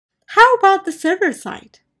How about the server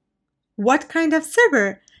side? What kind of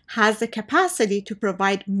server has the capacity to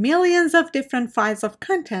provide millions of different files of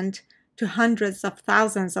content to hundreds of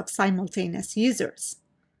thousands of simultaneous users?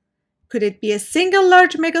 Could it be a single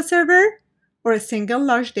large mega server or a single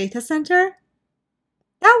large data center?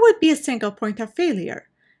 That would be a single point of failure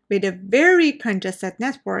with a very congested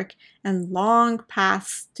network and long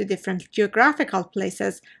paths to different geographical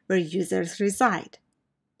places where users reside.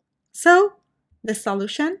 So, the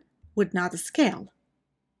solution would not scale.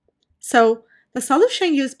 So, the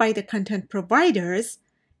solution used by the content providers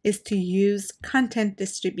is to use content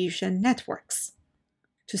distribution networks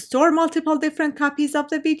to store multiple different copies of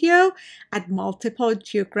the video at multiple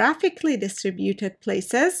geographically distributed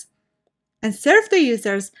places and serve the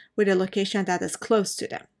users with a location that is close to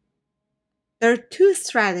them. There are two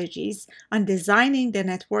strategies on designing the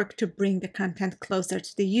network to bring the content closer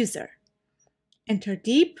to the user: enter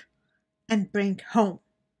deep and bring home.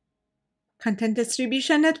 Content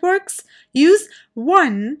distribution networks use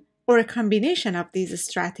one or a combination of these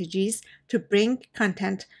strategies to bring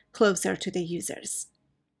content closer to the users.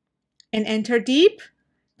 In enter deep,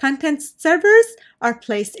 content servers are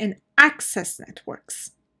placed in access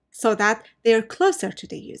networks so that they are closer to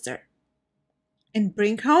the user. In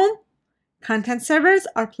bring home, content servers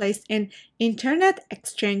are placed in internet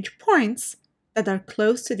exchange points that are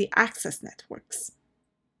close to the access networks.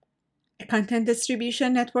 A content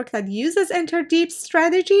distribution network that uses enter deep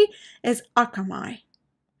strategy is Akamai,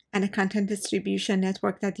 and a content distribution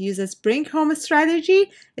network that uses bring home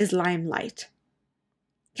strategy is Limelight.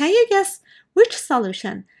 Can you guess which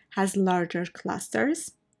solution has larger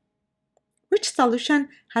clusters? Which solution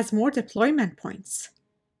has more deployment points?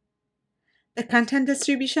 The content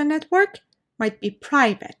distribution network might be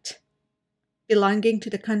private, belonging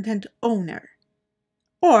to the content owner,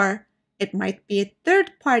 or it might be a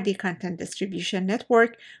third-party content distribution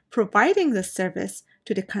network providing the service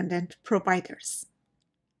to the content providers.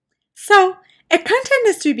 So, a content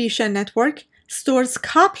distribution network stores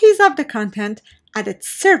copies of the content at its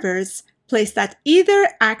servers placed at either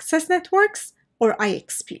access networks or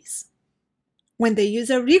IXPs. When the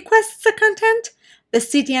user requests the content, the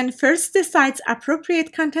CDN first decides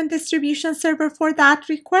appropriate content distribution server for that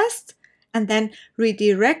request and then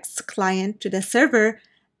redirects client to the server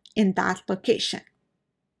in that location.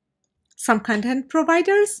 Some content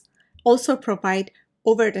providers also provide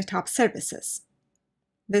over-the-top services.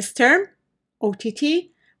 This term, OTT,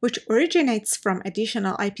 which originates from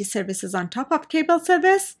additional IP services on top of cable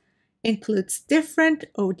service, includes different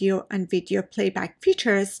audio and video playback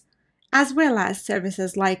features, as well as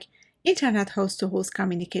services like Internet host-to-host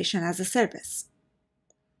communication as a service.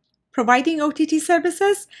 Providing OTT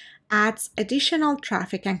services adds additional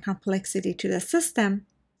traffic and complexity to the system,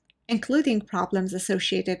 including problems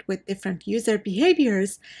associated with different user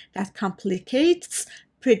behaviors that complicates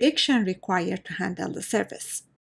prediction required to handle the service.